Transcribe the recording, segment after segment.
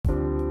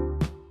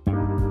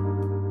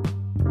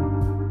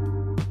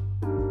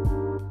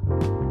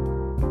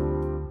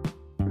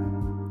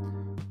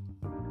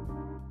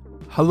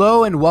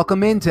Hello and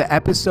welcome into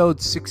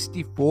episode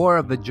 64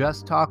 of the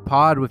Just Talk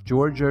Pod with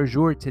George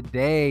Jarjour.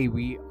 Today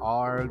we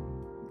are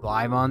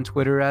live on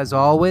Twitter as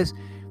always,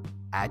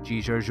 at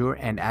GJarjour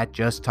and at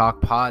Just Talk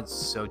Pods.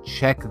 So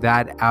check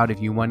that out if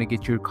you want to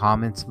get your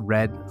comments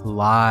read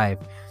live.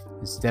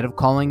 Instead of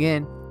calling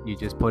in, you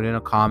just put in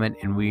a comment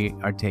and we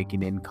are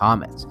taking in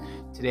comments.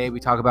 Today we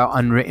talk about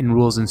unwritten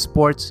rules in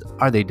sports.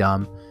 Are they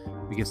dumb?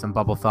 We get some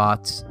bubble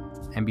thoughts.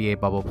 NBA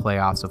bubble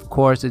playoffs, of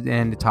course,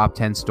 and the top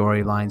 10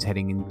 storylines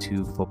heading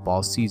into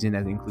football season.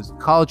 That includes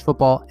college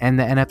football and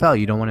the NFL.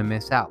 You don't want to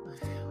miss out.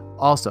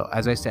 Also,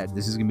 as I said,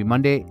 this is going to be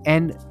Monday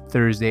and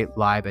Thursday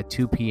live at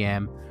 2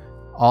 p.m.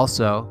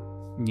 Also,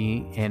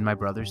 me and my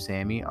brother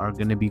Sammy are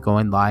going to be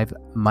going live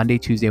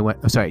Tuesday,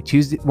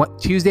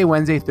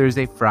 Wednesday,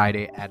 Thursday,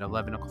 Friday at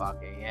 11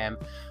 o'clock a.m.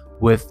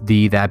 with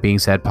the That Being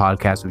Said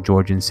podcast with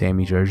George and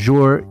Sammy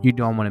Jarjour. You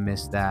don't want to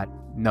miss that.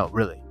 No,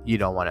 really, you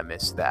don't want to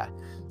miss that.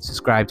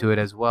 Subscribe to it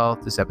as well.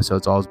 This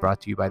episode's always brought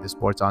to you by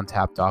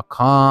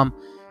thesportsontap.com.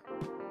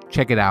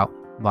 Check it out.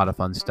 A lot of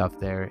fun stuff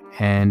there.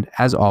 And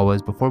as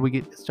always, before we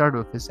get started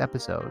with this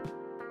episode,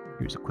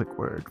 here's a quick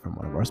word from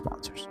one of our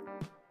sponsors.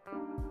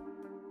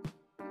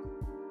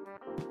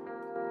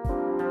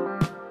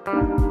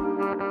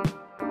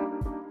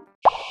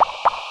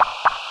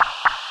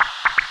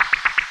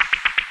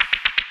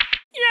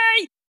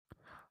 Yay!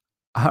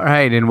 All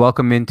right, and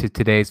welcome into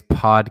today's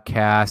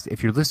podcast.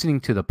 If you're listening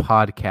to the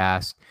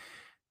podcast,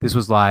 this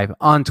was live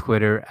on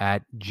Twitter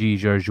at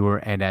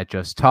GJarjour and at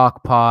Just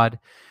Talk Pod.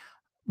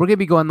 We're going to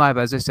be going live,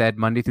 as I said,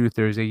 Monday through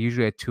Thursday,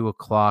 usually at 2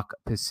 o'clock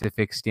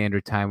Pacific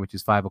Standard Time, which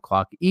is 5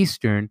 o'clock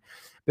Eastern.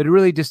 But it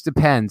really just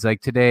depends.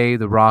 Like today,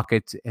 the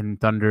Rockets and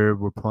Thunder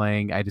were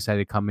playing. I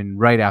decided to come in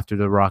right after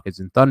the Rockets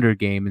and Thunder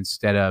game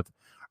instead of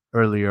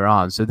earlier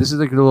on. So this is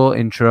like a little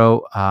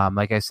intro.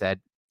 Like I said,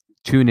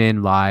 tune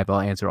in live. I'll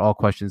answer all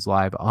questions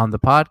live on the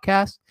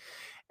podcast.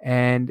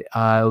 And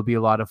it'll be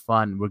a lot of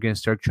fun. We're going to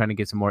start trying to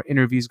get some more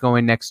interviews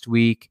going next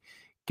week,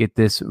 get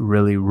this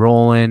really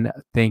rolling.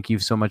 Thank you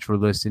so much for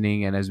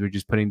listening. And as we're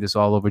just putting this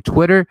all over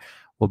Twitter,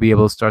 we'll be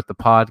able to start the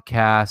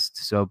podcast.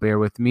 So bear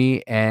with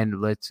me and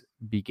let's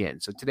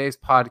begin. So today's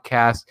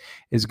podcast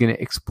is going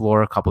to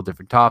explore a couple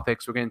different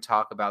topics. We're going to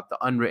talk about the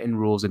unwritten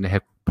rules and the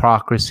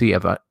hypocrisy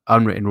of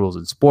unwritten rules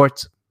in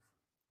sports.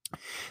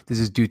 This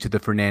is due to the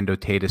Fernando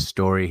Tatis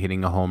story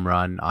hitting a home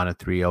run on a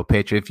 3-0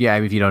 pitch. If you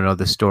don't know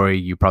the story,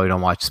 you probably don't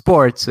watch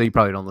sports, so you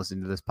probably don't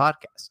listen to this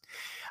podcast.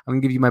 I'm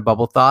going to give you my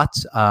bubble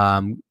thoughts.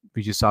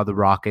 We just saw the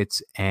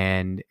Rockets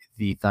and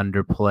the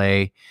Thunder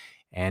play,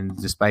 and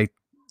despite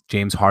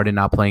James Harden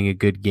not playing a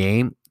good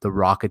game, the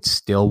Rockets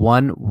still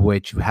won,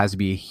 which has to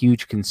be a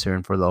huge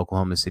concern for the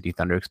Oklahoma City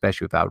Thunder,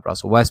 especially without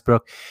Russell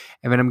Westbrook.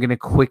 And then I'm going to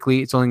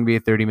quickly, it's only going to be a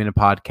 30-minute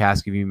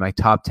podcast, give you my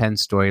top 10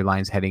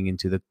 storylines heading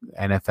into the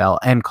NFL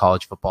and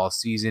college football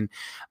season.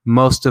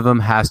 Most of them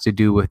has to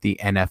do with the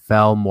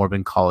NFL more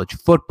than college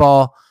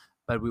football,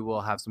 but we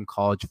will have some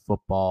college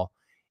football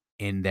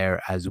in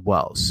there as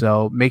well.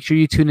 So make sure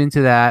you tune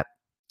into that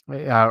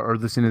or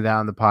listen to that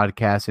on the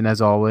podcast. And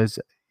as always,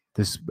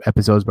 this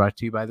episode is brought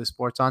to you by the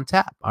Sports on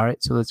Tap. All right,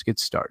 so let's get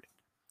started.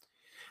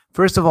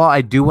 First of all,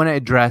 I do want to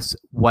address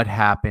what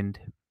happened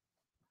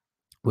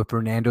with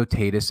Fernando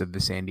Tatis of the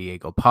San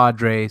Diego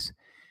Padres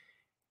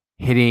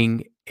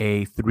hitting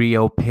a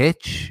 3-0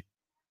 pitch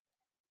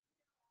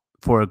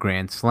for a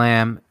grand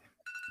slam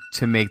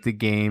to make the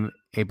game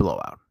a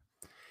blowout.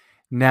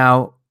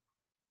 Now,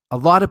 a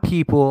lot of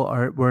people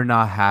were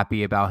not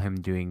happy about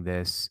him doing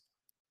this.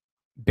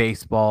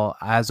 Baseball,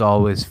 as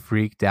always,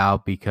 freaked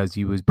out because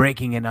he was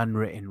breaking an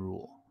unwritten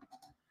rule.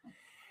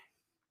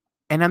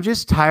 And I'm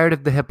just tired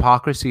of the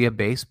hypocrisy of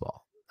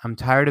baseball. I'm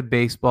tired of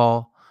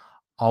baseball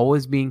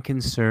always being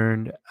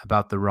concerned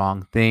about the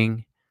wrong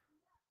thing.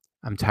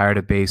 I'm tired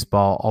of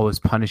baseball always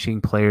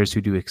punishing players who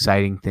do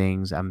exciting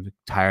things. I'm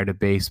tired of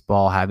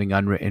baseball having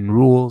unwritten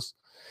rules.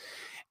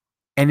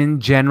 And in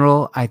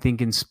general, I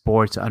think in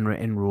sports,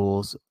 unwritten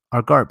rules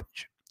are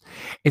garbage.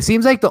 It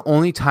seems like the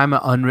only time an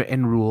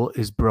unwritten rule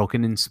is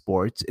broken in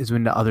sports is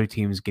when the other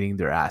team is getting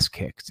their ass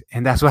kicked.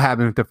 And that's what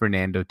happened with the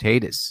Fernando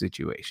Tatis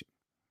situation.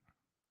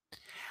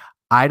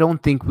 I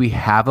don't think we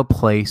have a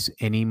place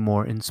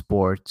anymore in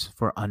sports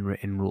for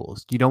unwritten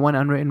rules. You don't want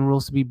unwritten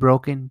rules to be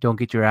broken? Don't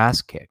get your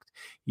ass kicked.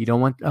 You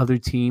don't want other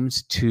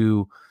teams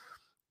to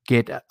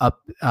get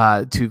up,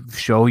 to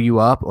show you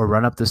up or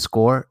run up the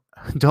score?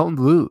 Don't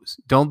lose.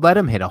 Don't let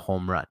him hit a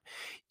home run.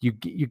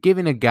 You're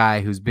giving a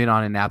guy who's been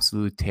on an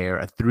absolute tear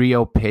a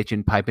 3-0 pitch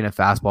and piping a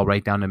fastball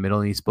right down the middle,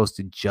 and he's supposed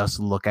to just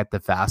look at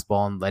the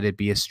fastball and let it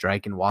be a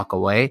strike and walk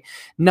away.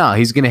 No,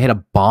 he's going to hit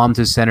a bomb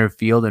to center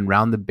field and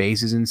round the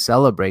bases and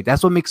celebrate.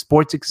 That's what makes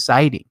sports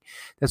exciting.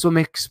 That's what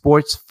makes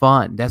sports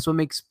fun. That's what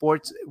makes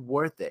sports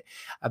worth it.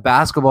 A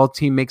basketball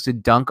team makes a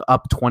dunk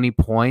up 20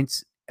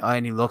 points,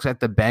 and he looks at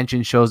the bench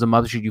and shows them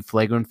up. Should you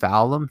flagrant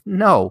foul them?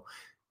 No.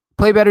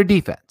 Play better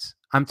defense.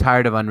 I'm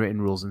tired of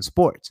unwritten rules in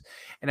sports.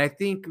 And I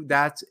think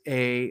that's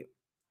a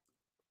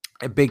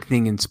big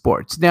thing in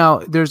sports. Now,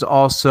 there's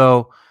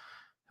also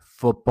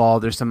football,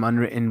 there's some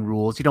unwritten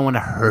rules. You don't want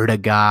to hurt a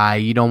guy.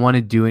 You don't want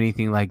to do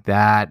anything like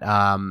that.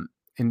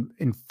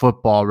 In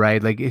football,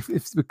 right? Like if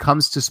it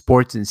comes to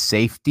sports and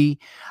safety,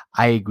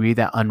 I agree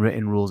that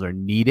unwritten rules are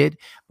needed.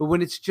 But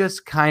when it's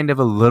just kind of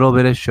a little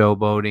bit of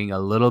showboating, a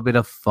little bit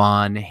of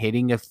fun,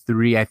 hitting a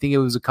three, I think it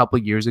was a couple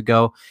of years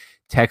ago,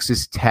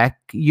 Texas Tech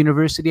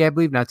University, I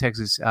believe, not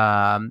Texas.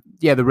 The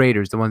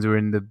Raiders, the ones who were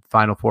in the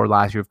Final Four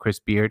last year of Chris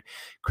Beard.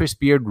 Chris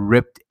Beard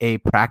ripped a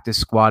practice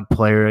squad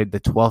player, the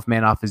 12th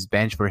man off his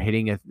bench for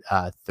hitting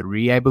a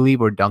three, I believe,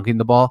 or dunking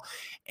the ball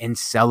and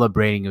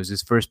celebrating. It was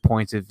his first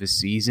points of the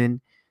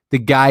season. The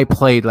guy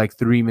played like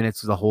 3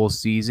 minutes of the whole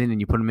season, and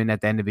you put him in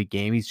at the end of the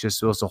game. He's just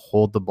supposed to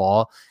hold the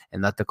ball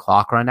and let the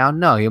clock run out.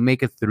 No, he'll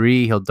make a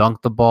three. He'll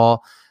dunk the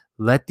ball.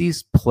 Let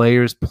these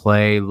players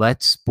play.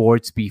 Let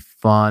sports be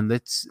fun.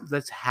 Let's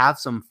have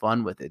some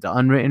fun with it. The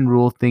unwritten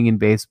rule thing in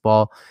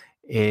baseball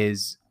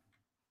it's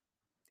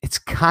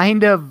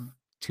kind of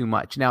too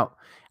much. Now,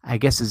 I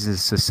guess as a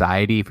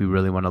society, if we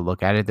really want to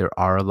look at it, there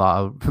are a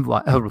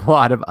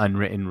lot of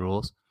unwritten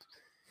rules.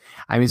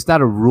 I mean, it's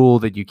not a rule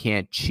that you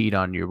can't cheat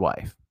on your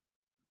wife.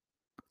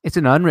 It's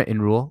an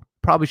unwritten rule.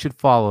 Probably should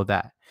follow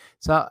that.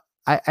 So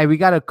we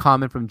got a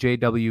comment from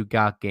JW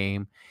Got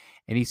Game.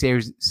 And he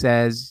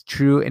says,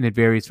 true, and it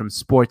varies from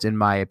sports, in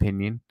my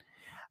opinion.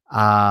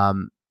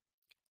 And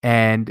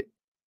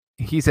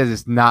he says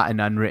it's not an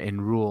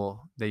unwritten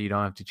rule that you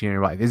don't have to cheat on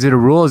your wife. Is it a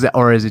rule,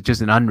 or is it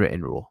just an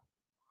unwritten rule?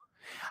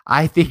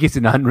 I think it's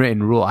an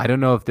unwritten rule. I don't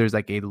know if there's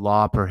like a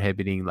law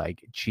prohibiting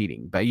like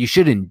cheating, but you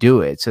shouldn't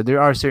do it. So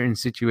there are certain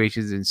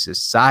situations in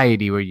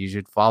society where you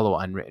should follow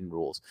unwritten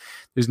rules.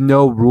 There's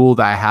no rule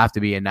that I have to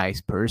be a nice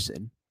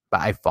person,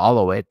 but I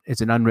follow it. It's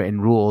an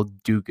unwritten rule.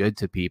 Do good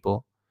to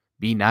people.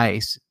 Be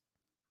nice.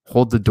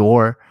 Hold the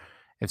door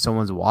if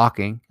someone's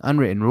walking.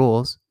 Unwritten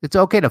rules. It's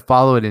okay to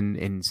follow it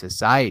in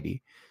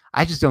society.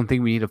 I just don't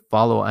think we need to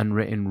follow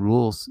unwritten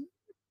rules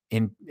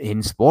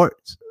in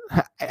sports.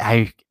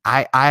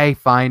 I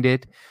find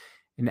it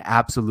an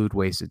absolute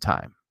waste of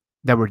time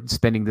that we're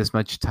spending this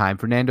much time.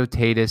 Fernando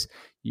Tatis,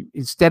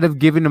 instead of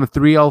giving him a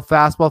 3-0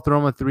 fastball, throw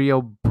him a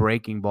 3-0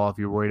 breaking ball if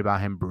you're worried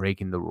about him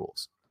breaking the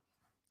rules.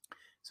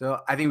 So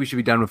I think we should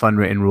be done with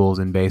unwritten rules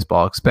in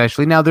baseball,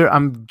 especially now.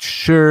 I'm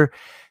sure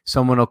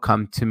someone will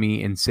come to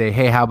me and say,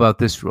 hey, how about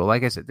this rule?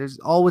 Like I said, there's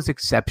always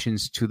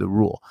exceptions to the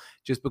rule.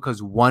 Just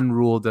because one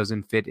rule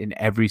doesn't fit in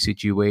every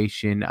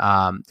situation,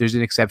 there's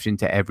an exception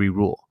to every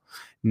rule.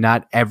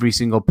 Not every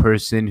single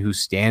person who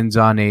stands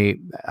on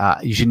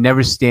you should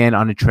never stand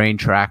on a train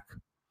track.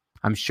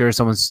 I'm sure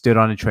someone stood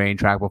on a train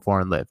track before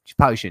and lived. You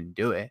probably shouldn't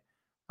do it.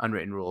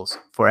 Unwritten rules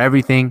for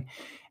everything,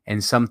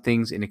 and some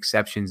things and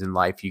exceptions in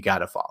life you got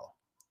to follow.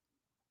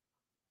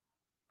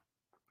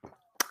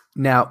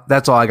 Now,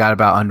 that's all I got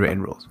about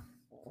unwritten rules.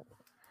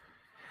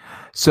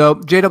 So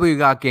JW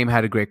Got Game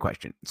had a great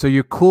question. So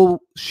you're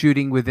cool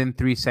shooting within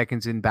 3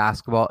 seconds in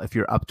basketball if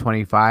you're up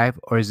 25,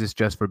 or is this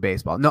just for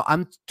baseball? No,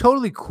 I'm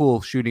totally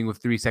cool shooting with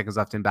 3 seconds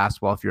left in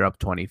basketball if you're up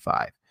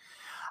 25.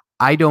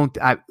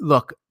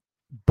 Look,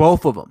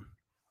 both of them.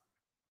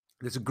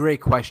 That's a great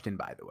question,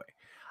 by the way.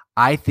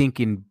 I think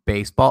in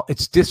baseball,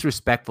 it's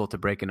disrespectful to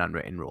break an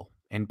unwritten rule.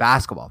 In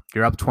basketball,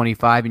 you're up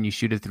 25 and you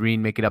shoot a three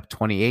and make it up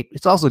 28.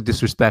 It's also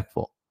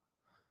disrespectful.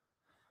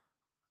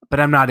 But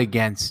I'm not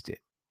against it.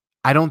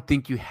 I don't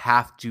think you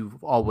have to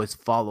always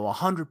follow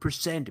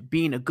 100%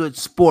 being a good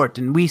sport,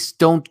 and we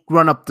don't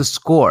run up the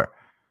score.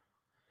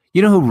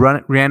 You know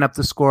who ran up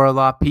the score a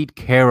lot? Pete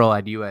Carroll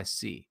at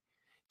USC.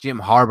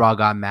 Jim Harbaugh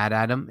got mad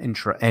at him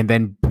and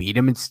then beat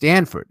him at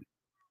Stanford.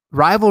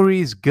 Rivalry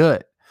is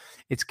good.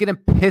 It's going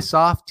to piss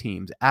off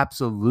teams,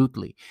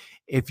 absolutely.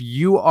 If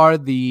you are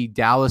the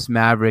Dallas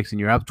Mavericks and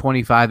you're up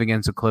 25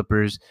 against the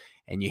Clippers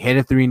and you hit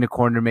a three in the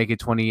corner, make it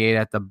 28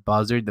 at the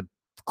buzzer, the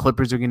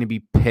Clippers are going to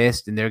be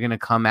pissed and they're going to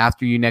come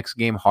after you next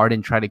game hard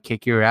and try to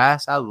kick your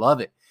ass. I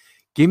love it.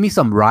 Give me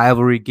some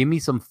rivalry. Give me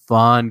some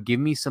fun. Give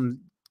me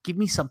some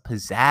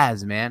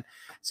pizzazz, man.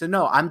 So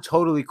no, I'm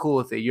totally cool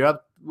with it. You're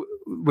up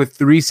with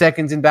 3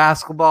 seconds in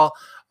basketball,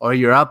 or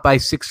you're up by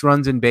 6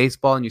 runs in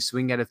baseball and you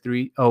swing at a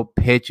 3-0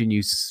 pitch and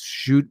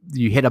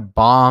you hit a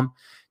bomb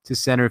to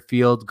center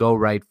field, go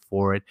right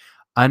for it.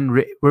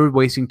 We're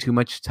wasting too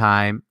much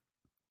time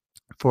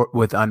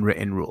with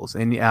unwritten rules.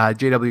 And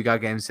JW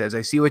Got Game says,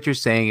 I see what you're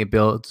saying. It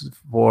builds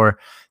for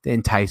the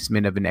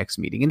enticement of a next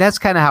meeting. And that's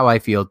kind of how I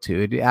feel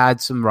too. It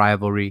adds some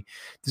rivalry.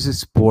 This is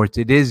sports.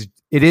 It is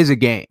a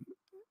game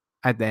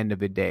at the end of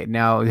the day.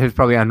 Now, there's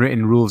probably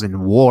unwritten rules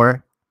in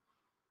war.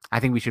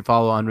 I think we should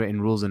follow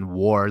unwritten rules in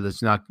war.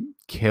 Let's not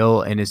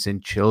kill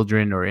innocent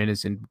children or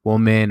innocent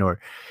women or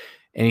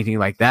anything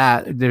like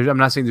that. I'm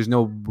not saying there's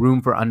no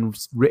room for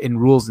unwritten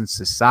rules in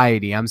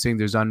society. I'm saying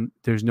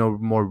there's no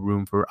more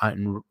room for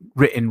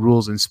unwritten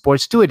rules in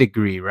sports to a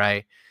degree,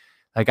 right?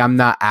 Like, I'm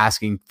not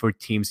asking for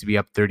teams to be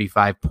up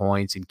 35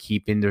 points and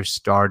keep in their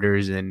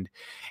starters and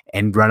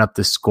run up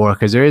the score,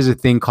 because there is a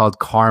thing called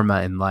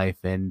karma in life.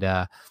 And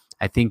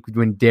I think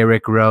when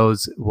Derrick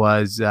Rose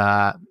was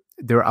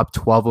they were up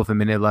 12 with a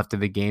minute left of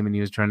the game, and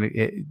he was trying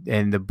to,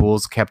 and the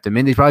Bulls kept him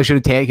in. They probably should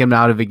have taken him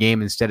out of the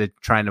game instead of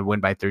trying to win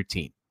by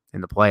 13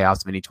 in the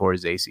playoffs when he tore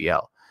his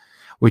ACL,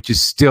 which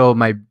is still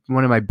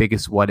one of my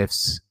biggest what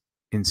ifs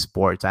in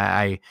sports.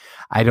 I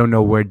don't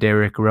know where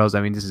Derrick Rose.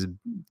 I mean, this is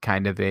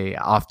kind of a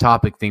off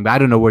topic thing, but I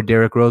don't know where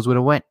Derrick Rose would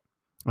have went.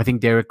 I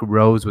think Derrick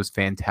Rose was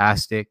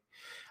fantastic.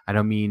 I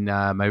don't mean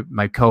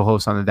my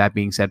co-host on the That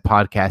Being Said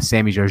podcast,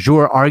 Sammy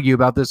Jarjour, argue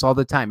about this all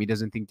the time. He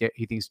doesn't think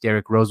he thinks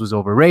Derrick Rose was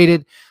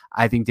overrated.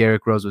 I think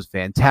Derrick Rose was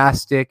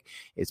fantastic.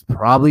 It's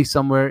probably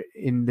somewhere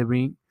in the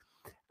ring,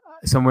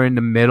 somewhere in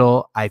the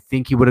middle. I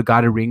think he would have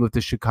got a ring with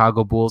the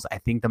Chicago Bulls. I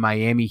think the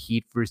Miami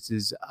Heat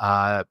versus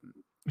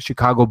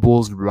Chicago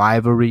Bulls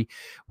rivalry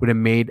would have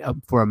made up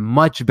for a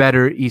much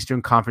better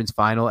Eastern Conference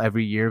final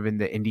every year than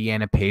the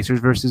Indiana Pacers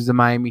versus the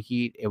Miami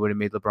Heat. It would have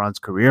made LeBron's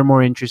career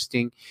more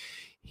interesting.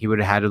 He would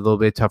have had a little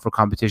bit tougher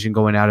competition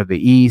going out of the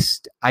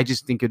East. I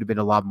just think it would have been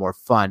a lot more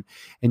fun.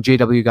 And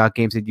JW Got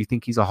Game said, do you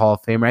think he's a Hall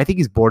of Famer? I think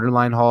he's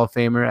borderline Hall of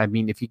Famer. I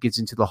mean, if he gets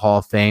into the Hall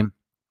of Fame,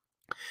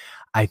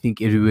 I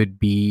think it'd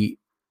be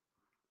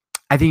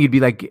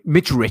like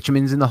Mitch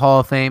Richmond's in the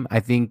Hall of Fame. I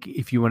think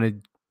if you want to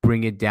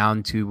bring it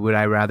down to, would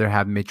I rather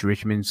have Mitch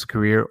Richmond's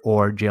career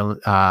or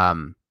Derrick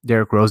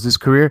Rose's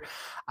career?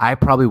 I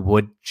probably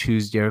would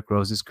choose Derrick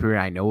Rose's career.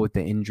 I know with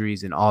the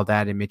injuries and all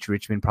that, and Mitch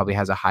Richmond probably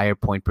has a higher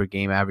point per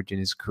game average in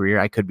his career.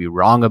 I could be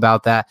wrong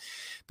about that.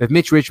 But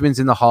Mitch Richmond's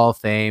in the Hall of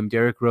Fame.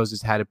 Derrick Rose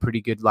has had a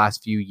pretty good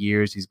last few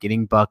years. He's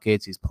getting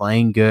buckets. He's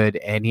playing good.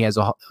 And he has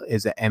an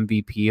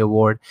MVP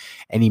award.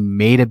 And he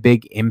made a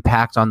big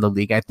impact on the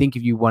league. I think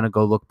if you want to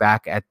go look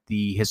back at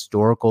the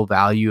historical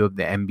value of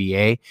the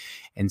NBA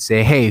and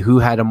say, hey, who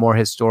had a more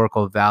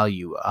historical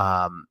value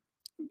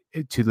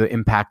to the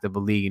impact of a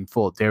league in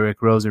full,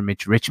 Derrick Rose or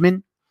Mitch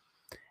Richmond?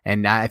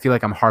 And I feel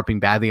like I'm harping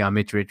badly on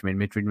Mitch Richmond.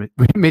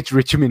 Mitch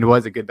Richmond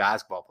was a good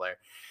basketball player.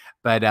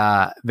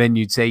 But then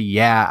you'd say,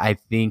 yeah, I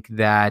think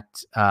that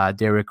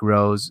Derrick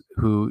Rose,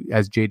 who,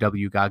 as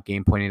JW Got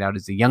Game pointed out,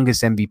 is the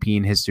youngest MVP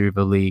in history of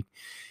the league,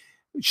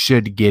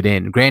 should get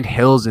in. Grant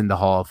Hill's in the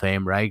Hall of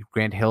Fame, right?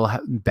 Grant Hill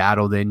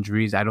battled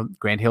injuries.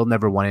 Grant Hill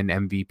never won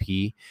an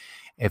MVP.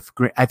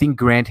 I think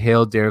Grant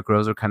Hill, Derrick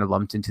Rose are kind of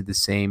lumped into the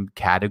same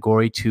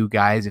category. Two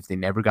guys, if they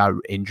never got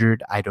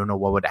injured, I don't know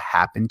what would have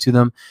happened to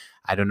them.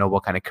 I don't know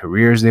what kind of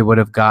careers they would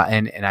have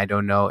gotten, and I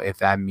don't know if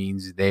that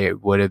means they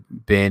would have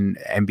been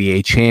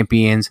NBA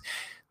champions,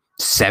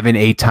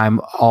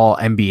 7-8-time All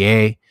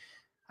NBA.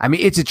 I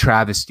mean, it's a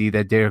travesty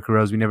that Derrick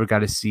Rose, we never got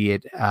to see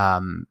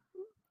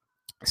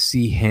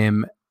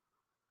him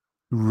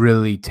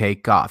really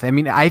take off. I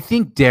mean, I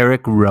think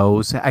Derrick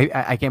Rose,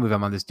 I can't believe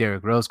I'm on this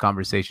Derrick Rose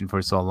conversation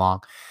for so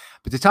long,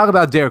 but to talk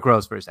about Derrick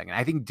Rose for a second,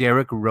 I think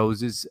Derrick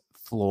Rose's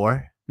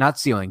floor, not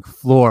ceiling,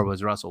 floor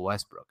was Russell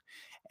Westbrook.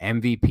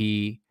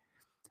 MVP.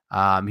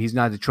 He's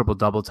not the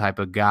triple-double type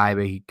of guy,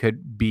 but he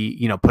could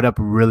be, put up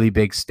really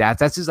big stats.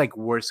 That's his like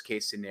worst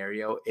case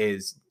scenario,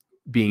 is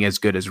being as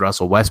good as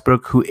Russell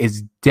Westbrook, who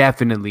is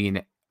definitely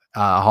an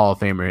Hall of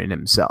Famer in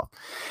himself.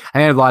 I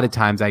mean, a lot of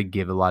times I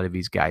give a lot of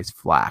these guys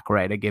flack,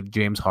 right? I give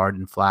James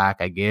Harden flack.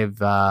 I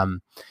give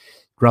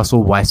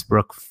Russell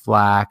Westbrook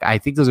flack. I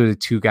think those are the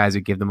two guys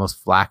that give the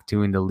most flack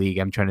to in the league.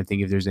 I'm trying to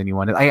think if there's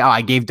anyone.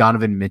 I gave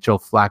Donovan Mitchell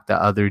flack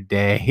the other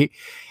day,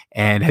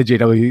 and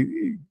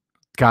JW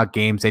Got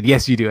Game said,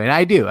 yes, you do. And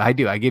I do. I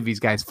give these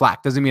guys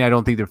flack. Doesn't mean I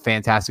don't think they're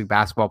fantastic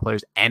basketball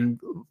players and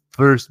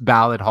first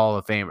ballot Hall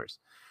of Famers.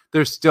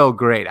 They're still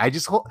great.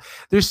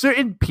 There's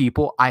certain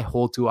people I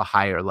hold to a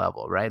higher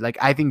level, right? Like,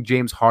 I think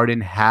James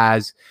Harden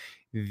has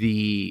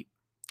the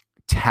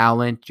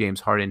talent.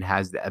 James Harden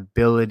has the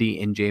ability,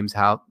 and James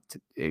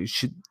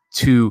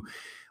to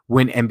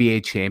win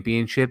NBA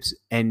championships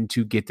and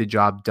to get the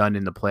job done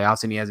in the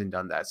playoffs. And he hasn't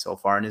done that so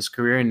far in his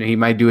career. And he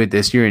might do it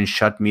this year and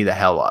shut me the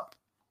hell up.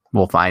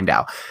 We'll find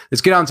out.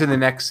 Let's get on to the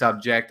next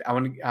subject. I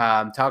want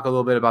to talk a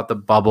little bit about the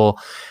bubble.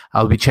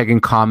 I'll be checking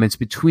comments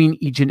between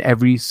each and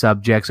every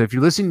subject. So if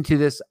you're listening to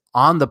this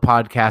on the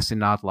podcast and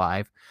not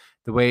live,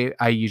 the way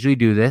I usually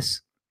do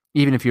this,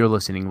 even if you're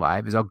listening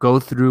live, is I'll go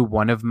through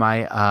one of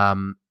my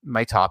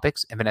my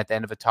topics, and then at the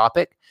end of a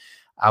topic,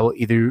 I will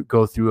either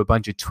go through a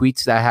bunch of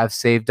tweets that I have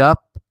saved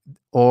up,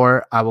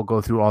 or I will go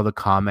through all the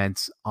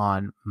comments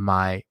on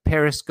my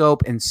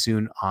Periscope, and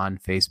soon on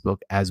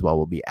Facebook as well.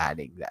 We'll be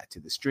adding that to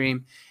the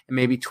stream, and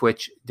maybe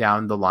Twitch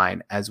down the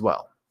line as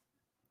well.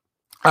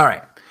 All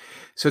right.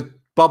 So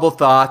bubble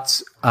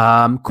thoughts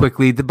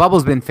quickly. The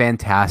bubble's been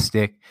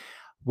fantastic.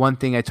 One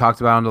thing I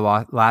talked about on the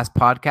last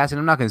podcast, and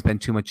I'm not going to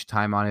spend too much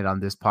time on it on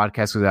this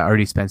podcast because I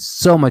already spent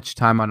so much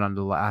time on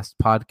the last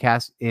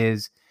podcast,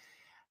 is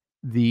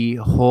the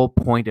whole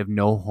point of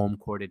no home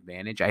court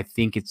advantage. I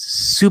think it's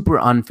super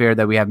unfair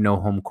that we have no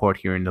home court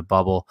here in the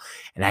bubble,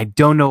 and I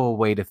don't know a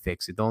way to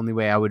fix it. The only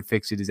way I would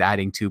fix it is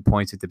adding 2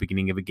 points at the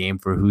beginning of a game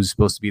for who's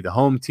supposed to be the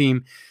home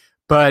team.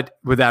 But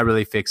would that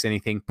really fix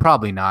anything?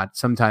 Probably not.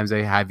 Sometimes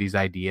I have these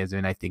ideas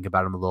and I think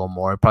about them a little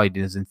more. It probably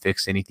doesn't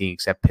fix anything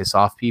except piss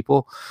off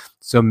people.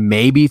 So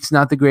maybe it's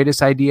not the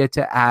greatest idea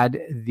to add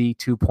the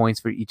 2 points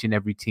for each and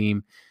every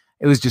team.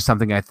 it was just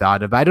something I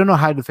thought of. I don't know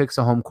how to fix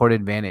a home court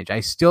advantage. I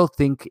still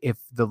think if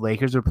the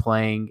Lakers are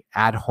playing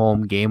at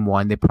home game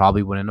one, they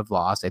probably wouldn't have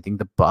lost. I think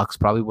the Bucks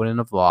probably wouldn't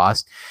have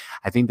lost.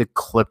 I think the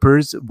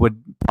Clippers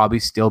would probably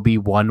still be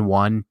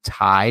 1-1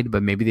 tied,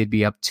 but maybe they'd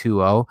be up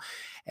 2-0.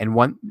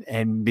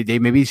 And they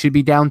maybe should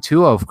be down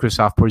 2-0 if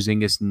Kristaps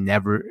Porzingis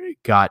never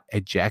got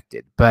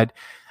ejected. But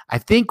I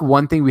think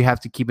one thing we have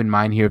to keep in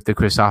mind here, if the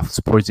Kristaps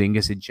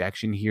Porzingis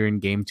ejection here in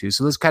game two.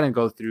 So let's kind of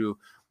go through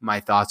my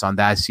thoughts on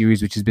that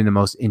series, which has been the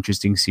most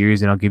interesting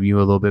series. And I'll give you a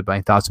little bit of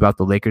my thoughts about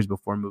the Lakers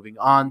before moving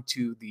on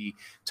to the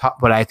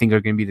top, what I think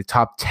are going to be the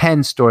top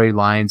 10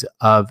 storylines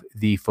of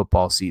the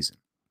football season.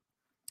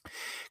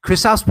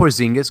 Kristaps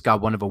Porzingis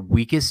got one of the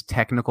weakest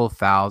technical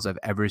fouls I've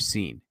ever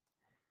seen.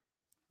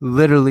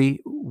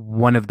 Literally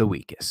one of the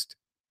weakest.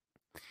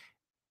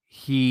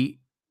 He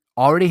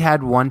already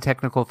had one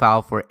technical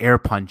foul for air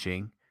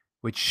punching,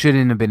 which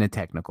shouldn't have been a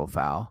technical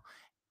foul,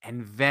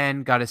 and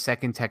then got a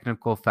second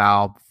technical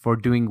foul for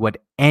doing what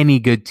any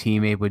good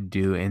teammate would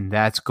do, and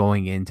that's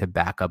going in to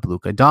back up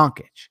Luka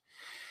Doncic.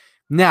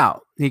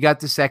 Now, he got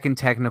the second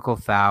technical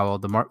foul.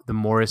 The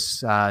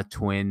Morris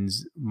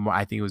twins,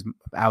 I think it was,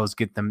 I always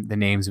get the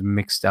names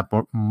mixed up.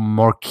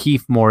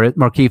 Markieff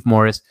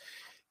Morris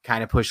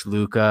kind of pushed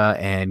Luka,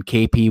 and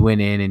KP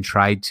went in and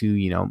tried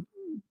to,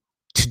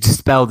 to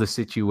dispel the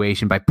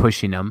situation by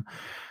pushing him.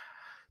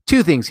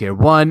 Two things here.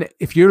 One,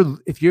 if you're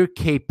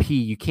KP,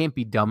 you can't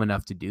be dumb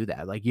enough to do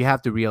that. Like, you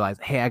have to realize,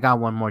 hey, I got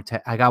one more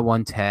tech. I got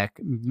one tech.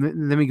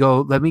 Let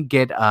me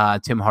get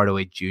Tim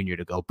Hardaway Jr.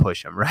 to go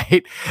push him,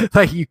 right?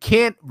 Like, you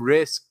can't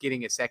risk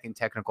getting a second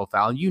technical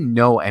foul.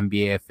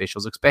 NBA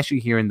officials, especially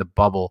here in the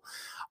bubble,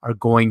 are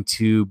going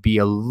to be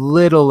a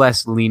little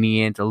less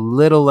lenient, a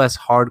little less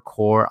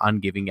hardcore on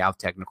giving out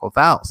technical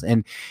fouls.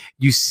 And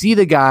you see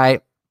the guy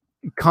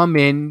come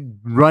in,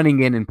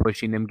 running in and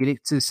pushing him, getting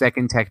to the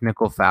second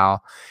technical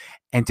foul.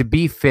 And to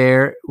be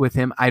fair with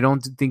him, I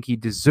don't think he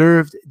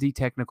deserved the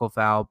technical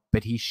foul,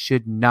 but he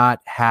should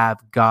not have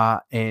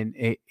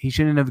he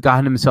shouldn't have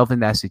gotten himself in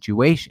that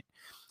situation.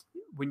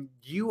 When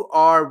you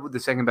are the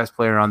second best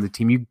player on the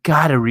team, you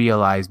got to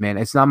realize, man,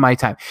 it's not my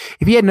time.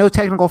 If he had no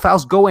technical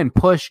fouls, go and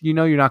push. You're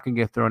not going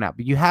to get thrown out,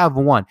 but you have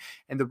one.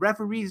 And the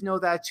referees know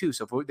that too.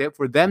 So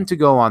for them to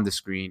go on the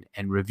screen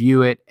and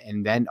review it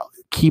and then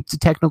keep the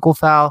technical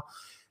foul,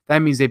 that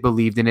means they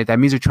believed in it. That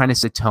means they're trying to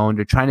set tone.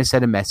 They're trying to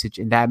set a message.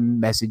 And that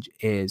message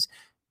is,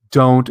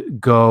 don't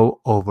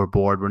go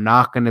overboard. We're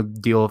not going to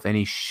deal with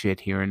any shit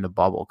here in the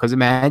bubble. Because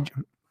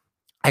imagine,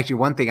 actually,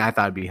 one thing I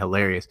thought would be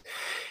hilarious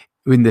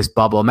in this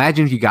bubble.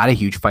 Imagine if you got a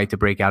huge fight to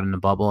break out in the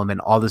bubble, and then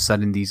all of a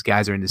sudden these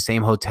guys are in the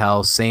same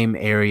hotel, same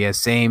area,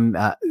 same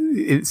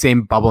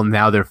bubble.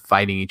 Now they're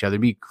fighting each other.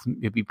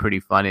 It'd be pretty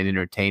fun and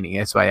entertaining.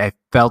 That's why I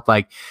felt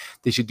like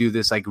they should do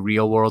this like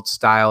real world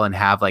style and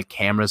have like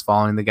cameras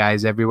following the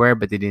guys everywhere,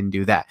 but they didn't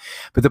do that.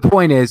 But the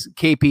point is,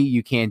 KP,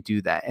 you can't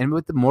do that. And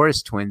with the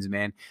Morris twins,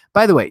 man,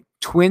 by the way,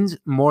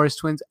 Morris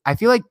twins, I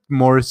feel like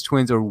Morris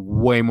twins are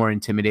way more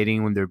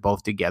intimidating when they're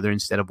both together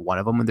instead of one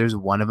of them. When there's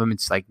one of them,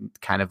 it's like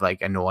kind of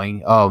like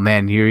annoying. Oh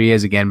man, here he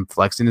is again,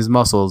 flexing his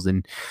muscles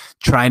and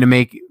trying to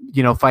make,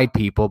 fight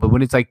people. But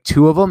when it's like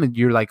two of them, and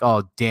you're like,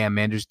 oh damn,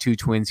 man, there's two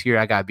twins here.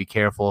 I gotta be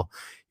careful.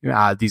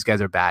 These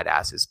guys are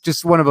badasses.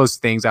 Just one of those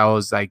things I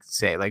always like to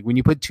say. Like, when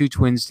you put two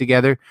twins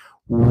together,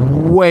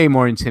 way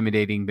more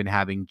intimidating than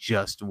having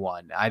just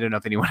one. I don't know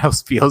if anyone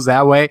else feels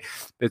that way,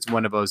 but it's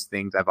one of those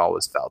things I've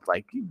always felt.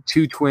 Like,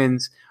 two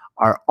twins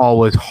are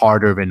always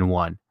harder than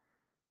one.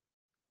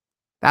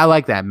 I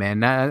like that, man.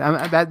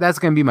 That's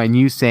going to be my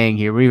new saying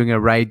here. We're even going to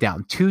write it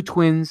down. Two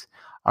twins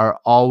are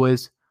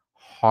always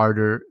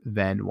harder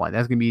than one.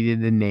 That's going to be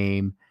the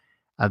name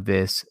of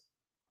this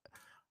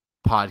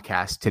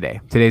podcast today.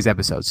 Today's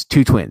episodes.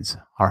 Two twins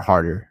are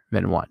harder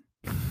than one.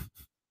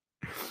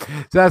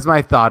 So that's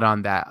my thought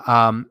on that.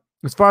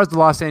 As far as the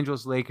Los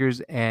Angeles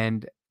Lakers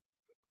and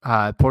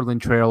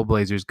Portland Trail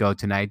Blazers go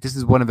tonight, this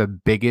is one of the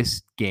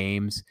biggest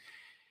games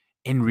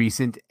in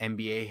recent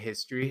NBA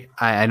history.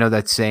 I know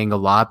that's saying a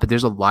lot, but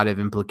there's a lot of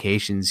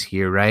implications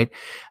here, right?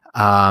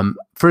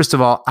 First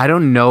of all, I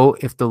don't know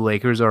if the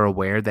Lakers are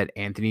aware that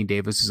Anthony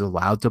Davis is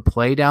allowed to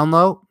play down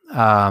low.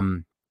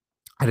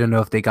 I don't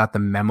know if they got the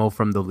memo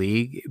from the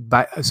league,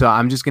 but so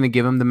I'm just going to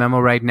give them the memo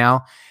right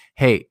now.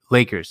 Hey,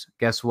 Lakers,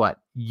 guess what?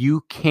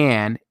 You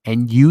can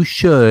and you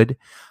should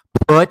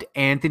put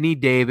Anthony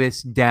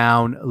Davis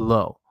down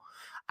low.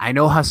 I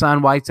know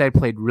Hassan Whiteside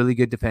played really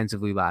good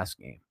defensively last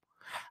game.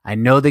 I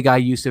know they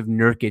got Yusuf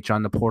Nurkic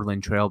on the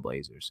Portland Trail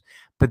Blazers,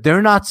 but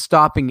they're not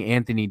stopping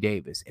Anthony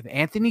Davis. If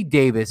Anthony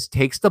Davis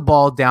takes the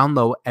ball down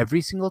low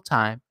every single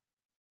time,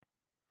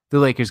 the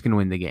Lakers can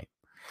win the game.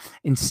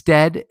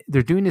 Instead,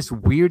 they're doing this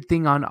weird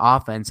thing on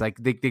offense. Like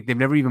they've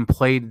never even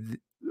played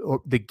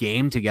the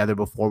game together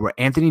before, where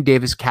Anthony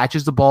Davis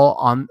catches the ball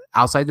on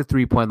outside the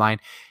 3-point line,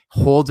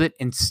 holds it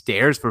and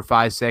stares for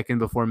 5 seconds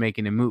before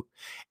making a move.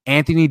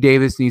 Anthony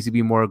Davis needs to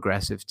be more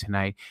aggressive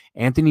tonight.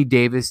 Anthony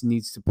Davis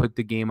needs to put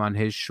the game on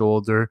his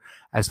shoulder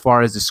as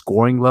far as the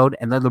scoring load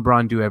and let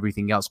LeBron do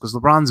everything else, because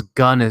LeBron's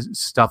gonna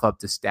stuff up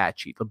the stat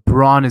sheet.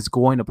 LeBron is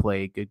going to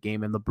play a good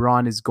game, and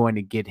LeBron is going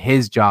to get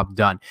his job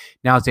done.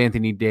 Now it's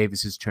Anthony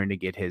Davis's turn to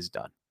get his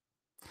done.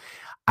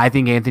 I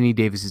think Anthony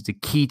Davis is the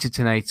key to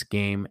tonight's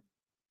game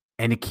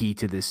and a key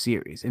to this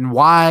series. And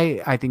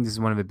why I think this is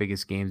one of the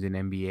biggest games in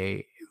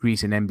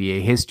recent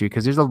NBA history,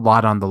 because there's a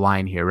lot on the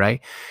line here,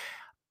 right?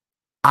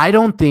 I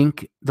don't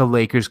think the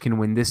Lakers can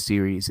win this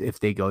series if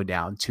they go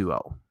down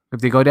 2-0. If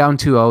they go down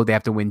 2-0, they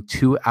have to win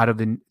 4 out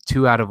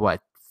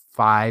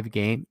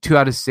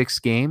of 6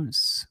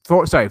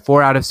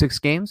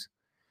 games.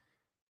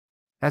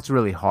 That's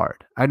really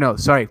hard. I know.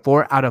 Sorry,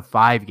 4 out of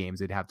 5 games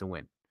they'd have to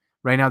win.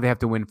 Right now they have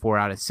to win 4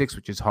 out of 6,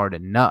 which is hard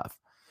enough.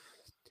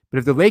 But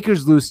if the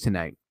Lakers lose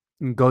tonight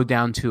and go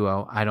down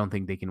 2-0, I don't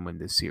think they can win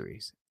this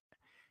series.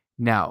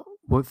 Now,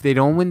 if they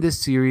don't win this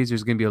series,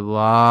 there's going to be a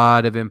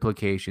lot of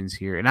implications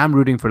here. And I'm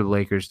rooting for the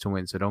Lakers to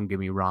win, so don't get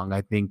me wrong.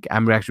 I think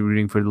I'm actually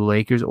rooting for the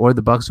Lakers or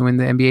the Bucks to win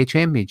the NBA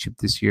championship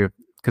this year,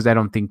 because I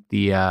don't think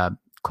the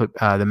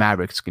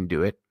Mavericks can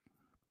do it.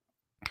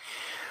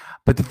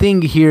 But the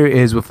thing here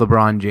is with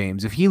LeBron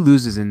James, if he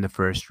loses in the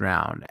first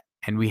round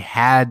and we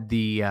had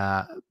the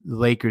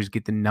Lakers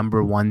get the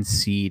number 1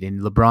 seed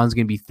and LeBron's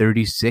going to be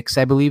 36,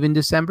 I believe, in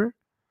December,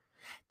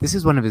 this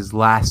is one of his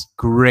last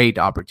great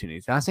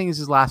opportunities. I'm not saying it's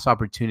his last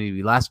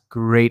opportunity, last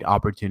great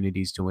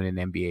opportunities to win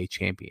an NBA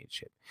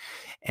championship.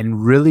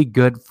 And really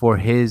good for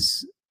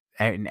his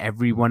and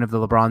every one of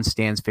the LeBron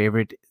stands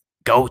favorite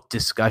GOAT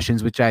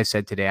discussions, which I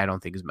said today I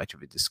don't think is much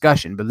of a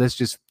discussion. But let's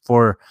just,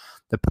 for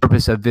the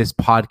purpose of this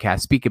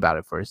podcast, speak about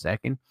it for a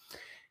second.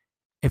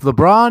 If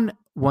LeBron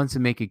wants to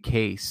make a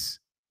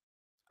case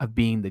of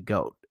being the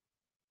GOAT,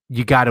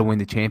 you got to win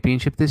the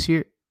championship this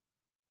year.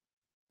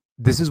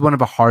 This is one of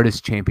the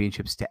hardest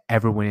championships to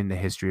ever win in the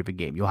history of a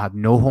game. You'll have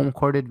no home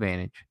court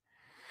advantage.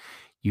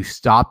 You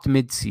stopped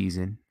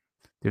mid-season.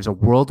 There's a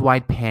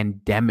worldwide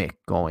pandemic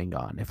going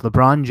on. If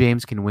LeBron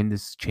James can win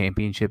this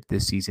championship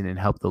this season and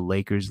help the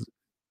Lakers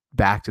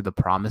back to the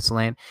promised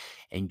land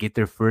and get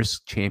their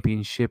first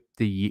championship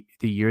the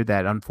year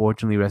that,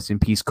 unfortunately, rest in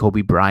peace,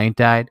 Kobe Bryant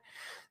died,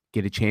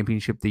 get a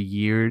championship the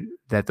year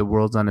that the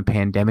world's on a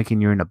pandemic and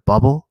you're in a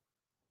bubble,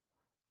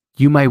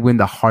 you might win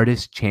the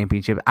hardest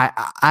championship.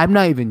 I'm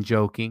not even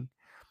joking.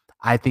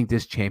 I think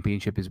this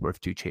championship is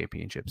worth 2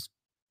 championships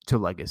to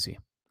legacy,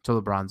 to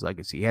LeBron's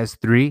legacy. He has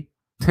 3.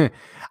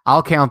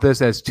 I'll count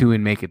this as 2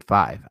 and make it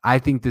 5. I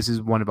think this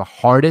is one of the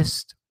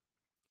hardest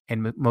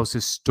and most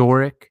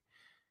historic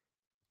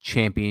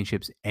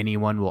championships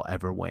anyone will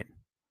ever win.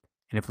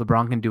 And if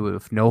LeBron can do it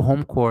with no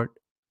home court,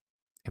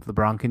 if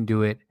LeBron can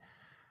do it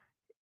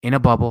in a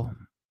bubble,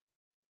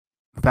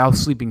 without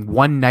sleeping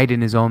one night in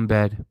his own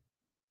bed,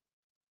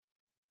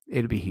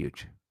 it'll be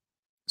huge.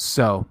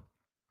 So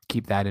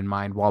keep that in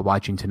mind while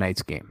watching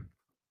tonight's game.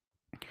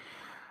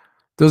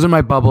 Those are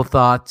my bubble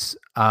thoughts.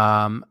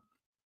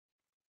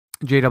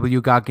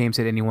 JW Got Game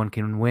said anyone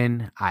can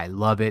win. I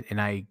love it, and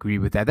I agree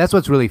with that. That's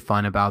what's really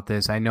fun about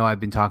this. I know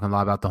I've been talking a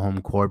lot about the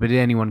home court, but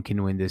anyone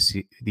can win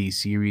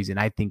these series, and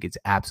I think it's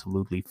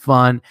absolutely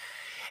fun.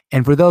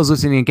 And for those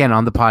listening again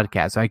on the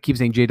podcast, I keep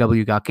saying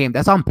JW Got Game.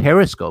 That's on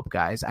Periscope,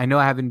 guys. I know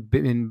I haven't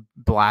been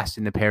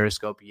blasting the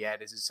Periscope yet.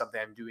 This is something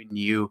I'm doing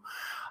new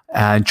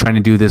and trying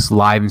to do this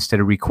live instead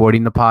of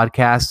recording the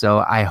podcast.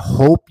 So I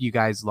hope you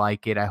guys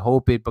like it. I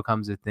hope it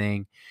becomes a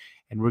thing.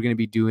 And we're going to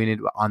be doing it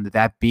on the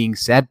That Being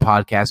Said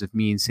podcast with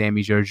me and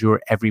Sammy Jarjour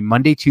every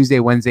Monday, Tuesday,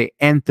 Wednesday,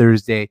 and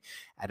Thursday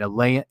at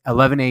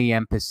 11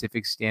 a.m.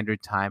 Pacific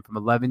Standard Time from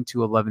 11 to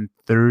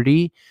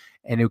 11:30.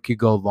 And it could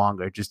go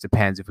longer. It just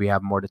depends if we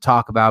have more to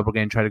talk about. We're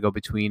going to try to go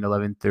between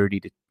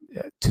 11:30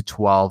 to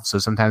 12. So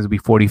sometimes it'll be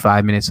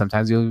 45 minutes.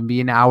 Sometimes it'll even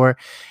be an hour.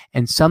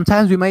 And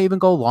sometimes we might even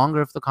go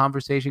longer if the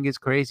conversation gets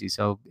crazy.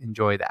 So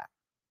enjoy that.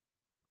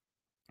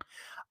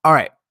 All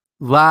right.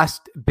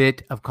 Last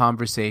bit of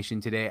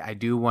conversation today. I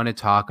do want to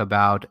talk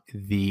about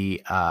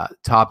the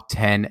top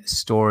 10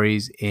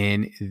 stories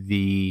in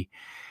the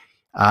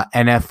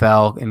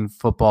NFL and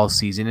football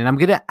season. And I'm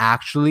going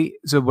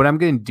to what I'm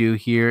going to do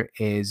here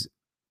is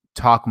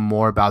talk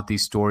more about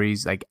these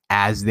stories like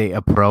as they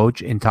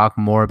approach and talk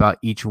more about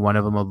each one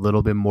of them a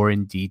little bit more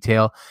in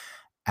detail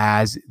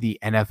as the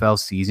NFL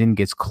season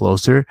gets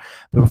closer.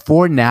 But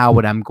before now,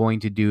 what I'm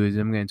going to do is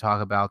I'm going to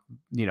talk about,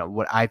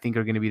 what I think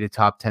are going to be the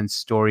top 10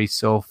 stories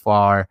so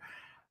far.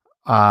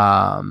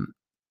 What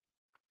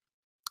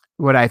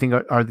I think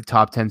are the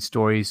top 10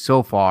 stories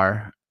so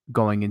far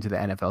going into the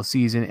NFL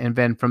season. And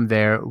then from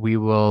there, we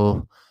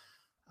will,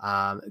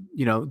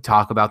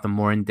 talk about them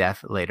more in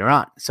depth later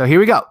on. So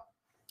here we go.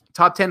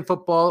 Top 10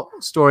 football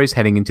stories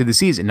heading into the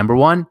season. Number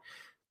 1,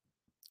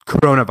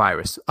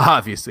 coronavirus,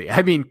 obviously.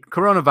 I mean,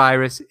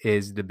 coronavirus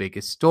is the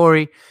biggest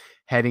story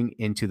heading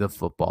into the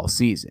football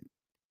season.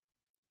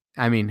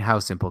 I mean, how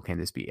simple can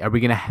this be? Are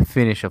we going to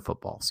finish a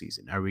football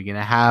season? Are we going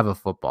to have a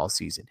football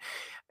season?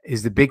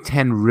 Is the Big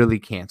Ten really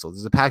canceled?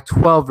 Is the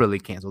Pac-12 really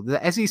canceled?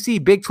 Is the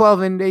SEC, Big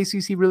 12, and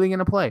ACC really going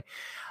to play?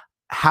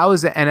 How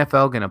is the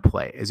NFL going to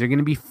play? Is there going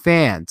to be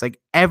fans? Like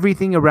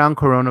everything around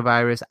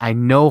coronavirus. I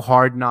know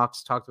Hard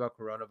Knocks talked about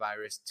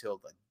coronavirus till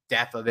the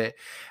death of it,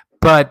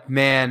 but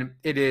man,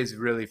 it is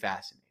really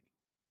fascinating.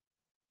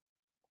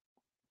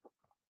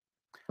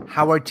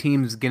 How are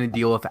teams going to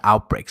deal with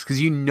outbreaks? Because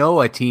you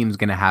know a team's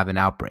going to have an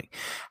outbreak.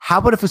 How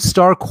about if a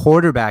star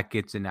quarterback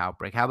gets an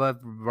outbreak? How about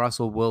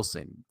Russell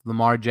Wilson,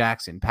 Lamar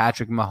Jackson,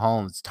 Patrick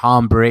Mahomes,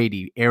 Tom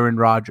Brady, Aaron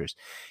Rodgers?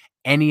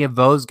 Any of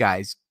those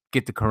guys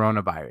get the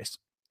coronavirus.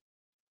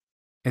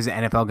 Is the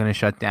NFL going to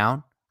shut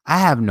down? I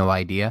have no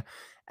idea.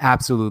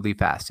 Absolutely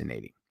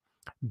fascinating.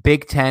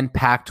 Big 10,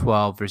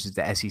 Pac-12 versus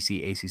the SEC,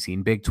 ACC,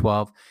 and Big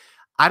 12.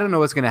 I don't know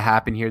what's going to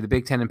happen here. The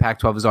Big 10 and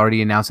Pac-12 has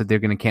already announced that they're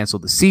going to cancel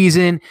the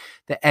season.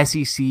 The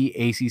SEC,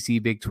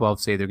 ACC, Big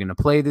 12 say they're going to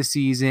play the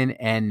season,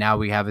 and now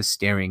we have a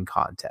staring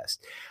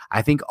contest.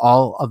 I think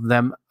all of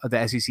them,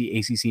 the SEC,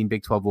 ACC, and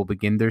Big 12 will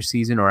begin their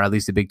season, or at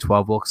least the Big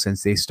 12 will,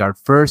 since they start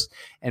first,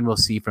 and we'll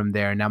see from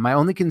there. Now, my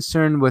only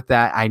concern with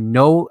that, I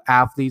know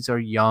athletes are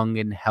young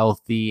and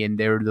healthy, and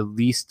they're the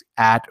least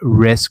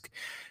at-risk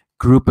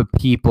group of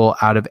people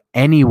out of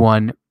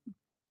anyone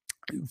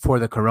for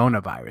the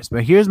coronavirus.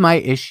 But here's my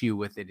issue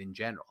with it in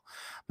general.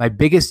 My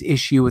biggest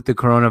issue with the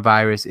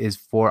coronavirus is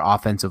for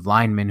offensive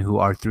linemen who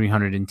are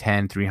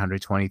 310,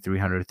 320,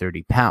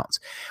 330 pounds.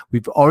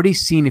 We've already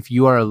seen if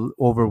you are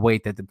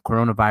overweight that the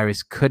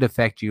coronavirus could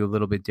affect you a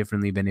little bit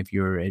differently than if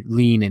you're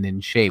lean and in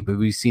shape. But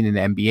we've seen in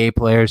the NBA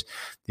players,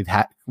 we've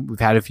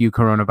had a few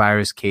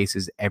coronavirus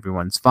cases.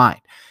 Everyone's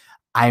fine.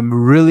 I'm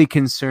really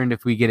concerned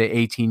if we get an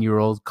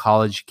 18-year-old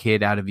college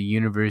kid out of the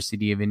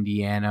University of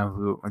Indiana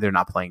who they're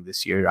not playing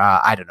this year.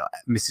 I don't know,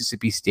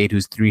 Mississippi State,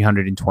 who's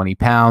 320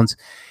 pounds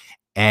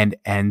and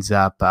ends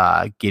up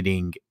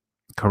getting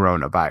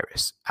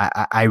coronavirus.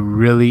 I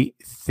really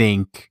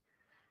think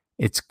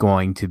it's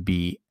going to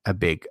be a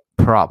big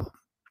problem.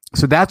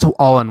 So that's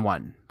all in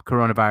one.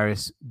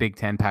 Coronavirus, Big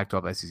 10,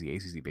 Pac-12, SEC,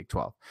 ACC, Big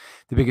 12.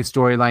 The biggest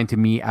storyline to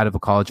me out of a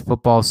college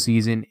football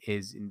season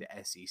is in the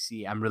SEC.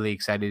 I'm really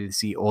excited to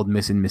see Ole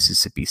Miss and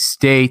Mississippi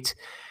State.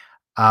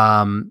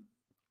 The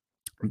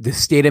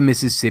state of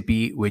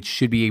Mississippi,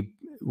 which is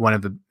one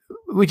of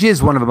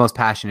the most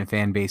passionate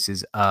fan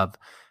bases of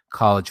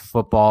college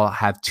football,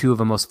 have two of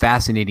the most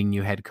fascinating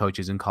new head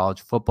coaches in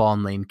college football,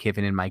 in Lane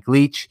Kiffin and Mike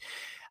Leach.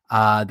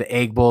 The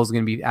Egg Bowl is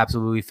going to be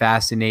absolutely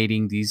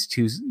fascinating. These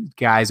two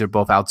guys are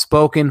both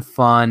outspoken,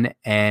 fun,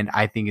 and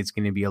I think it's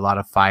going to be a lot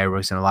of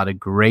fireworks and a lot of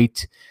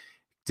great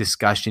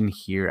discussion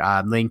here.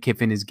 Lane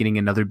Kiffin is getting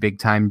another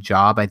big-time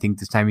job. I think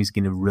this time he's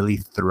going to really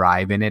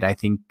thrive in it. I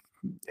think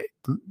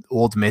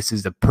Ole Miss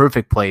is the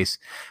perfect place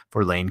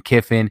for Lane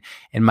Kiffin.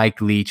 And Mike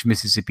Leach,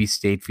 Mississippi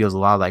State feels a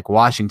lot like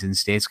Washington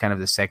State. It's kind of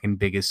the second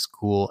biggest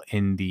school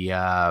in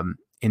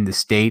the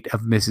state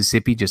of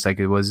Mississippi, just like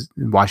it was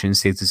Washington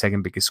State's the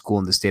second biggest school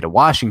in the state of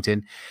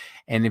Washington.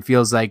 And it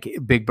feels like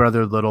big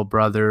brother, little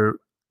brother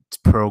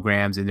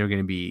programs, and they're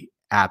going to be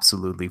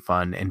absolutely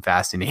fun and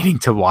fascinating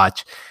to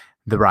watch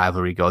the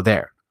rivalry go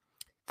there.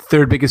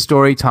 Third biggest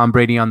story, Tom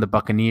Brady on the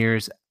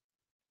Buccaneers.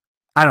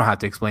 I don't have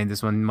to explain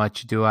this one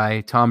much, do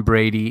I? Tom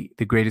Brady,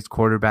 the greatest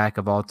quarterback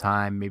of all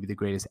time, maybe the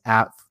greatest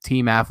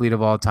team athlete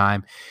of all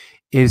time,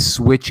 is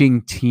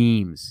switching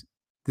teams.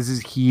 This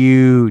is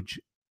huge.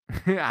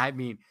 I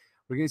mean,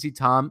 we're going to see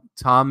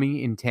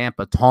Tommy in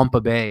Tampa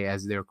Bay,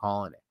 as they're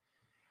calling it.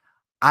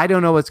 I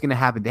don't know what's going to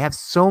happen. They have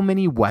so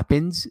many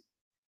weapons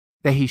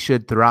that he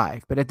should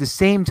thrive. But at the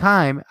same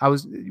time,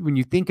 when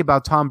you think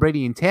about Tom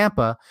Brady in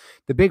Tampa,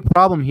 the big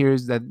problem here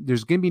is that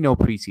there's going to be no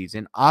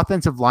preseason.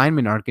 Offensive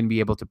linemen aren't going to be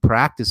able to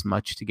practice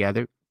much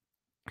together.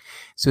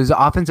 So is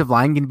the offensive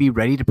line going to be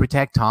ready to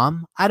protect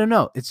Tom? I don't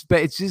know. It's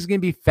just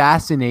going to be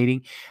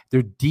fascinating.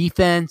 Their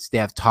defense, they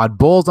have Todd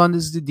Bowles on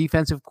as the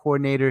defensive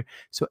coordinator.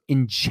 So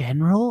in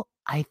general,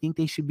 I think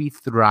they should be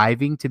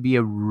thriving to be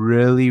a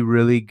really,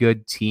 really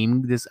good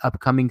team this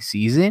upcoming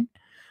season.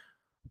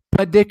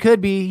 But they could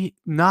be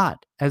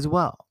not as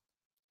well.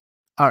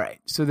 All right,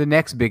 so the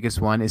next biggest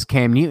one is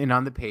Cam Newton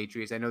on the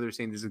Patriots. I know they're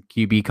saying there's a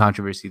QB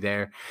controversy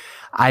there.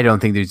 I don't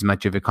think there's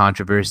much of a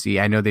controversy.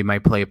 I know they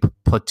might play a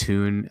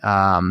platoon,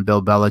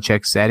 Bill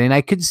Belichick said, and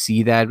I could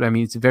see that. I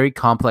mean, it's a very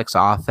complex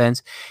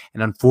offense,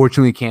 and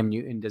unfortunately, Cam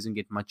Newton doesn't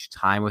get much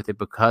time with it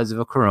because of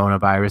a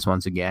coronavirus.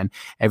 Once again,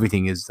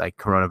 everything is like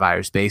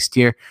coronavirus-based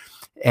here.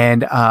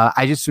 And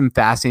I just am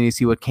fascinated to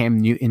see what Cam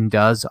Newton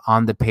does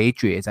on the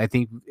Patriots. I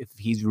think if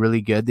he's really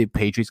good, the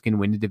Patriots can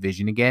win the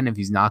division again. If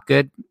he's not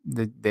good,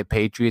 the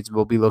Patriots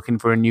will be looking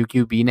for a new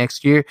QB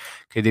next year.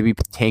 Could they be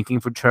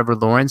tanking for Trevor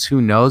Lawrence?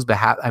 Who knows? But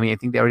I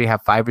think they already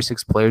have 5 or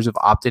 6 players who have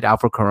opted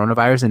out for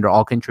coronavirus, and they're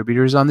all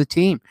contributors on the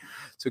team.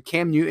 So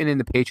Cam Newton and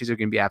the Patriots are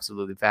going to be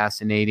absolutely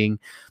fascinating.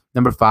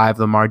 Number 5,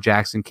 Lamar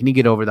Jackson. Can he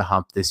get over the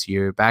hump this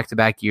year?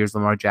 Back-to-back years,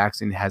 Lamar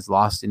Jackson has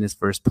lost in his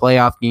first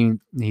playoff game.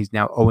 He's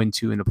now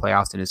 0-2 in the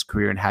playoffs in his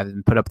career and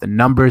hasn't put up the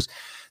numbers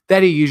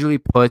that he usually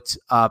puts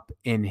up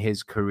in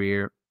his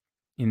career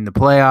in the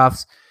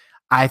playoffs.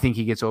 I think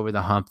he gets over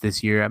the hump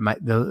this year.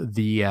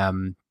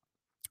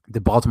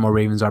 The Baltimore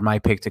Ravens are my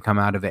pick to come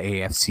out of the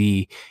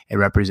AFC and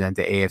represent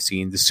the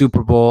AFC in the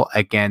Super Bowl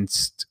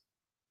against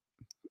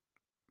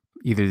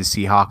either the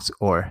Seahawks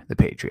or the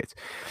Patriots.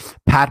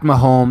 Pat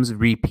Mahomes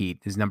repeat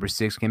is number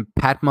 6. Can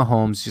Pat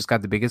Mahomes just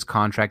got the biggest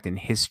contract in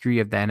history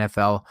of the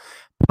NFL,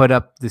 put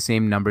up the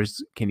same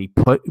numbers? Can he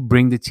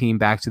bring the team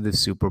back to the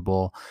Super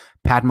Bowl?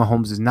 Pat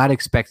Mahomes is not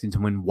expected to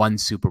win one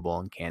Super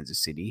Bowl in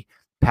Kansas City.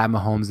 Pat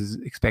Mahomes is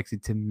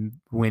expected to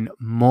win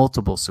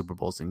multiple Super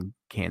Bowls in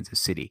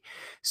Kansas City.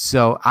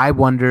 So I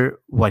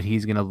wonder what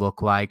he's going to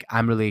look like.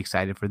 I'm really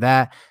excited for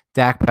that.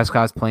 Dak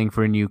Prescott's playing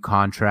for a new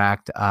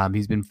contract.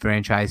 He's been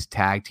franchise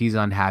tagged. He's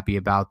unhappy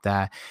about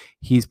that.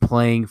 He's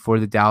playing for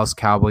the Dallas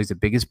Cowboys, the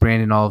biggest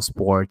brand in all of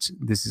sports.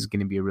 This is going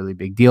to be a really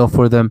big deal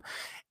for them.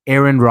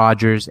 Aaron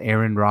Rodgers,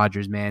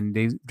 man,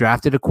 they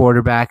drafted a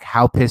quarterback.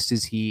 How pissed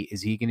is he?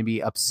 Is he going to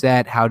be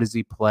upset? How does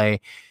he play?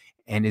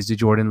 And is the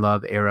Jordan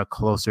Love era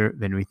closer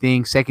than we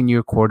think?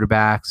 Second-year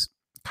quarterbacks,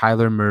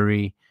 Kyler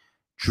Murray,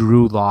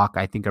 Drew Lock,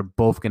 I think are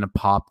both going to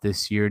pop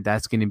this year.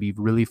 That's going to be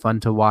really fun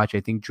to watch.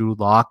 I think Drew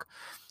Lock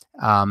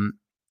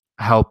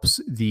helps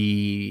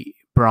the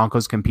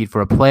Broncos compete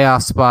for a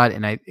playoff spot,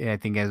 and I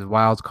think as a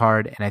wild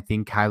card, and I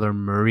think Kyler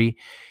Murray,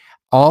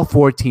 all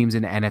 4 teams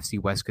in the NFC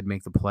West could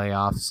make the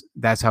playoffs.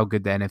 That's how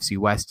good the NFC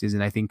West is,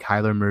 and I think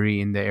Kyler Murray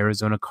and the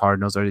Arizona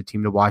Cardinals are the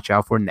team to watch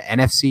out for in the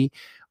NFC,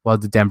 while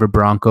the Denver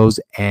Broncos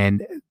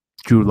and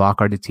Drew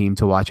Lock are the team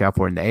to watch out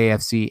for in the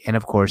AFC, and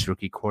of course,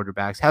 rookie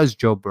quarterbacks. How does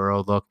Joe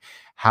Burrow look?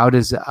 How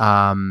does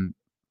Tua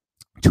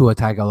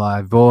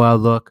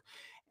Tagovailoa look?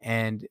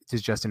 And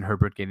does Justin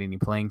Herbert get any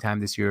playing time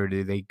this year, or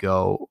do they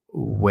go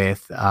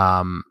with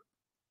I'm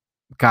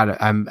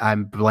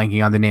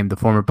blanking on the name, the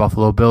former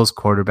Buffalo Bills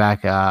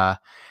quarterback,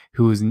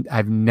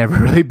 I've never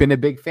really been a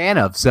big fan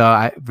of.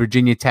 So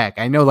Virginia Tech,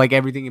 I know like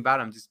everything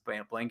about him, just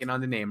blanking on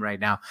the name right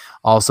now.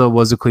 Also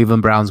was a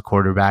Cleveland Browns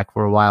quarterback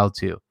for a while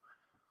too.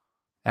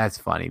 That's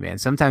funny, man.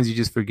 Sometimes you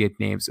just forget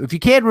names. If you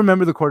can't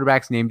remember the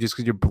quarterback's name just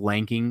because you're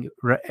blanking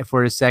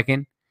for a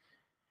second,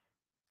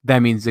 that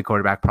means the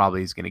quarterback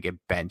probably is going to get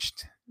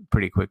benched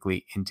pretty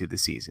quickly into the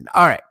season.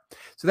 All right.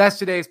 So that's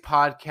today's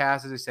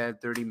podcast. As I said,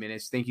 30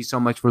 minutes. Thank you so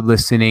much for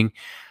listening.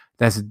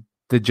 That's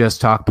the Just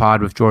Talk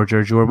Pod with George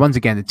Arjour. Once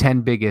again, the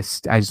 10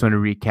 biggest, I just want to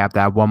recap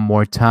that one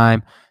more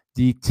time.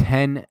 The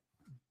 10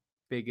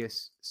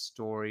 biggest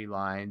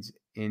storylines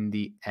in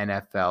the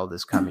NFL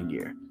this coming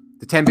year.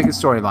 The 10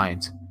 biggest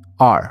storylines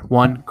are: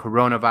 1,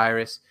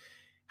 coronavirus.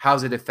 How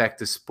does it affect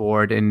the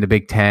sport in the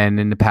Big Ten,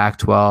 in the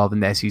Pac-12,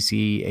 and the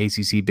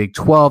SEC, ACC, Big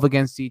 12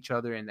 against each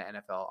other, in the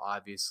NFL,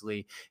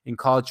 obviously. In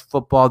college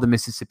football, the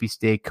Mississippi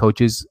State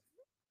coaches,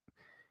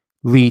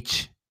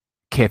 Leach,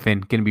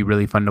 Kiffin, going to be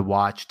really fun to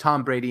watch.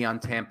 Tom Brady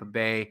on Tampa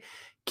Bay,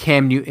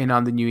 Cam Newton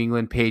on the New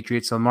England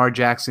Patriots, Lamar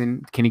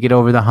Jackson, can he get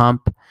over the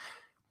hump?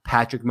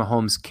 Patrick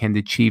Mahomes, can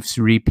the Chiefs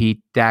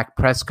repeat? Dak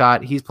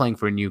Prescott, he's playing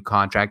for a new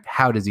contract.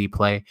 How does he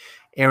play?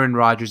 Aaron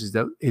Rodgers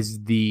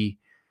is the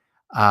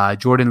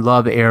Jordan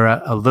Love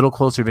era a little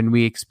closer than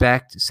we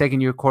expect.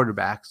 Second-year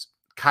quarterbacks,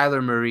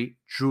 Kyler Murray,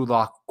 Drew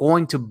Lock,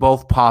 going to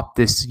both pop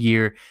this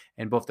year,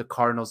 and both the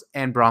Cardinals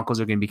and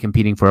Broncos are going to be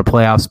competing for a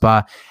playoff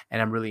spot,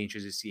 and I'm really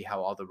interested to see how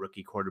all the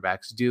rookie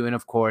quarterbacks do. And,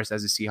 of course,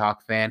 as a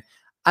Seahawks fan,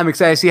 I'm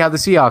excited to see how the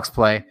Seahawks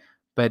play,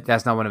 but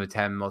that's not one of the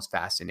 10 most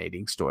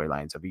fascinating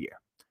storylines of the year.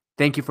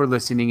 Thank you for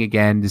listening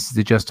again. This is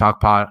the Just Talk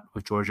Pod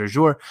with George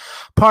Arjour,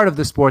 part of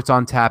the Sports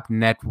on Tap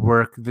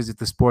network. Visit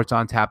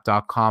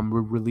thesportsontap.com.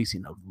 We're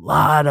releasing a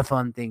lot of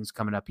fun things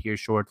coming up here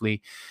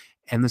shortly.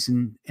 And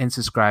listen and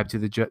subscribe to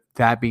the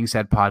That Being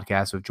Said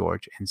podcast with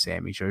George and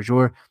Sammy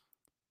Arjour.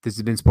 This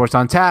has been Sports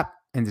on Tap,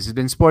 and this has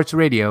been Sports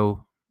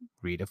Radio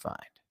Redefined.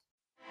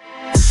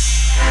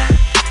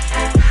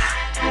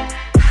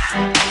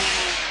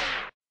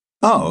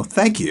 Oh,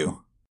 thank you.